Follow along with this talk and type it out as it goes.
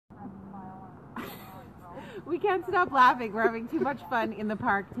We can't stop laughing. We're having too much fun in the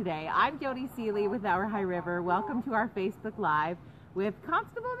park today. I'm Jody Seeley with Our High River. Welcome to our Facebook Live with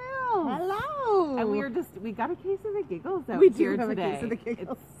Constable Mills. Hello. And we got a case of the giggles out we here do have today. A case of the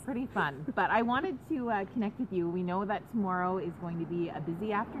giggles. It's pretty fun. But I wanted to connect with you. We know that tomorrow is going to be a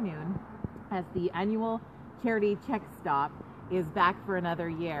busy afternoon as the annual charity Checkstop is back for another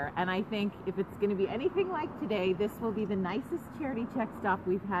year. And I think if it's going to be anything like today, this will be the nicest charity Checkstop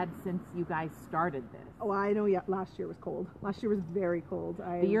we've had since you guys started this. Oh, I know. Yeah, last year was cold. Last year was very cold.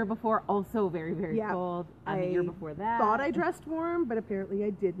 The year before also very, very cold. And the year before that. I thought I dressed warm, but apparently I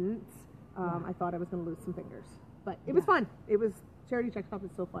didn't. I thought I was going to lose some fingers. But it was fun. It was, charity Checkstop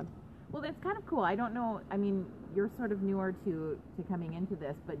is so fun. Well, that's kind of cool. I don't know. I mean, you're sort of newer to coming into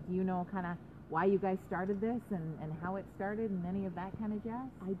this, but do you know kind of why you guys started this and how it started and any of that kind of jazz?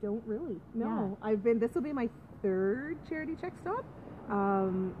 I don't really. No. Yeah. This will be my third charity Checkstop.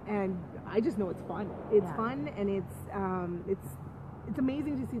 And I just know it's fun. It's fun, and it's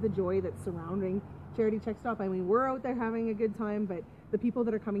amazing to see the joy that's surrounding charity Checkstop. I mean, we're out there having a good time, but the people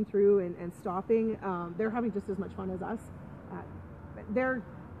that are coming through and stopping, they're having just as much fun as us.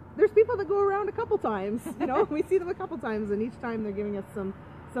 There's people that go around a couple times, you know, we see them a couple times, and each time they're giving us some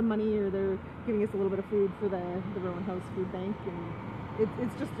money, or they're giving us a little bit of food for the Rowan House Food Bank, and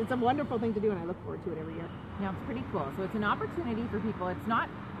it's a wonderful thing to do, and I look forward to it every year. Yeah, it's pretty cool. So it's an opportunity for people. It's not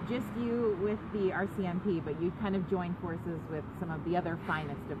just you with the RCMP, but you kind of join forces with some of the other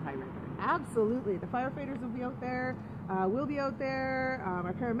finest of High River. Absolutely. The firefighters will be out there. We'll be out there.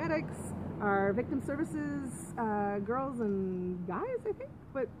 Our paramedics, our victim services girls and guys, I think,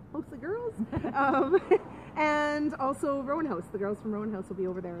 but mostly girls. And also Rowan House. The girls from Rowan House will be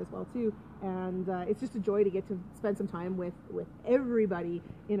over there as well too. And it's just a joy to get to spend some time with everybody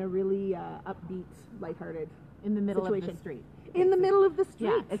in a really upbeat, lighthearted in the middle situation. Of the street. In the middle of the street.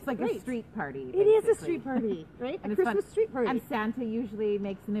 Yeah, it's like a street party. It is a street party, right? And a Christmas street party. And Santa usually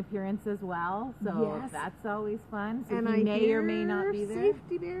makes an appearance as well, so that's always fun. So and he may or may not be there.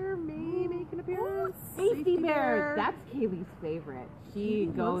 Safety Bear may make an appearance. Safety Bear. That's Kaylee's favorite. She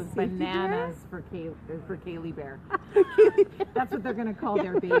goes bananas for Kaylee Bear. That's what they're going to call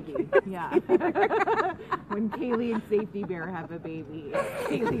their baby. Yeah. When Kaylee and Safety Bear have a baby, it's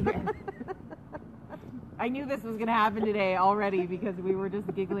Kaylee Bear. I knew this was going to happen today already because we were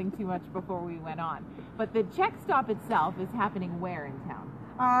just giggling too much before we went on. But the Checkstop itself is happening where in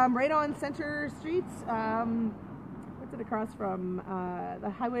town? Right on Center Street. What's it across from? The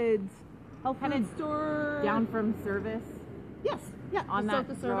Highwood Health Food Store. Down from Service? Yes. Yeah. On that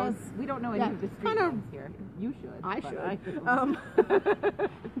Service. Road. We don't know any of the street names here. You should. I should.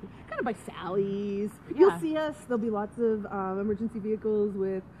 Kind of by Sally's. Yeah. You'll see us. There'll be lots of emergency vehicles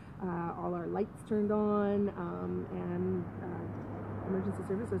with all our lights turned on, and emergency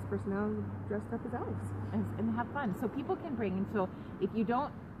services personnel dressed up as elves. And have fun. So people can bring, and so if you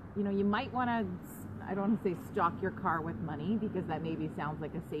don't, you know, you might want to, I don't want to say stock your car with money, because that maybe sounds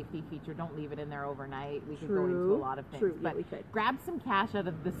like a safety feature. Don't leave it in there overnight. We could go into a lot of things. But grab some cash out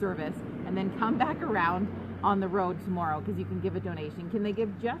of the service and then come back around on the road tomorrow, because you can give a donation. Can they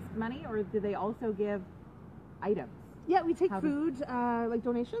give just money, or do they also give items? Yeah, we take food, like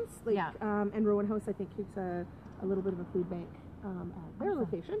donations. And Rowan House, I think, keeps a little bit of a food bank at their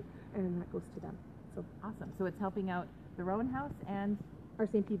location, and that goes to them. So awesome. So it's helping out the Rowan House and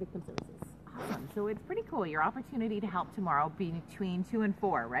RCMP Victim Services. Awesome. So it's pretty cool. Your opportunity to help tomorrow between 2 and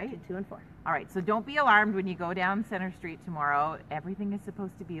 4, right? 2 and 4. All right. So don't be alarmed when you go down Center Street tomorrow. Everything is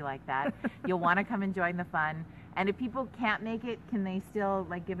supposed to be like that. You'll want to come and join the fun. And if people can't make it, can they still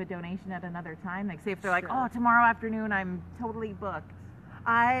give a donation at another time? Like, say if they're like, oh, tomorrow afternoon I'm totally booked.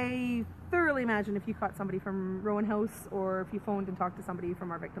 I thoroughly imagine if you caught somebody from Rowan House, or if you phoned and talked to somebody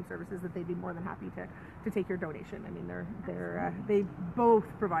from our victim services, that they'd be more than happy to take your donation. I mean, they both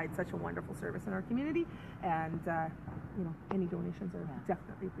provide such a wonderful service in our community, and you know, any donations are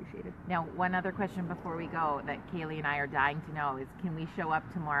definitely appreciated. Now, one other question before we go that Kaylee and I are dying to know is, can we show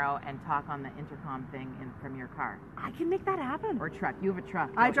up tomorrow and talk on the intercom thing from your car? I can make that happen. Or truck. You have a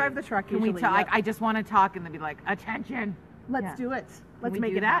truck. I drive the truck. Can we talk? I just want to talk, and then be like, attention. Let's do it. Let's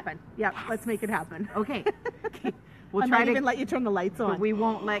make it happen. Yeah, let's make it happen. Okay. We'll try to even let you turn the lights on. But we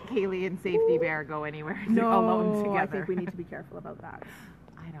won't let Kaylee and Safety Bear go anywhere alone together. I think we need to be careful about that.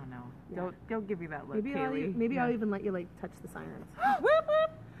 I don't know. Yeah. Don't give me that look, Kaylee. Maybe I'll even let you touch the sirens.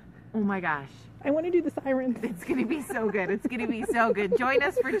 Oh my gosh. I want to do the sirens. It's going to be so good. It's going to be so good. Join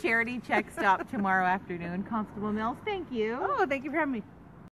us for Charity Checkstop tomorrow afternoon. Constable Mills, thank you. Oh, thank you for having me.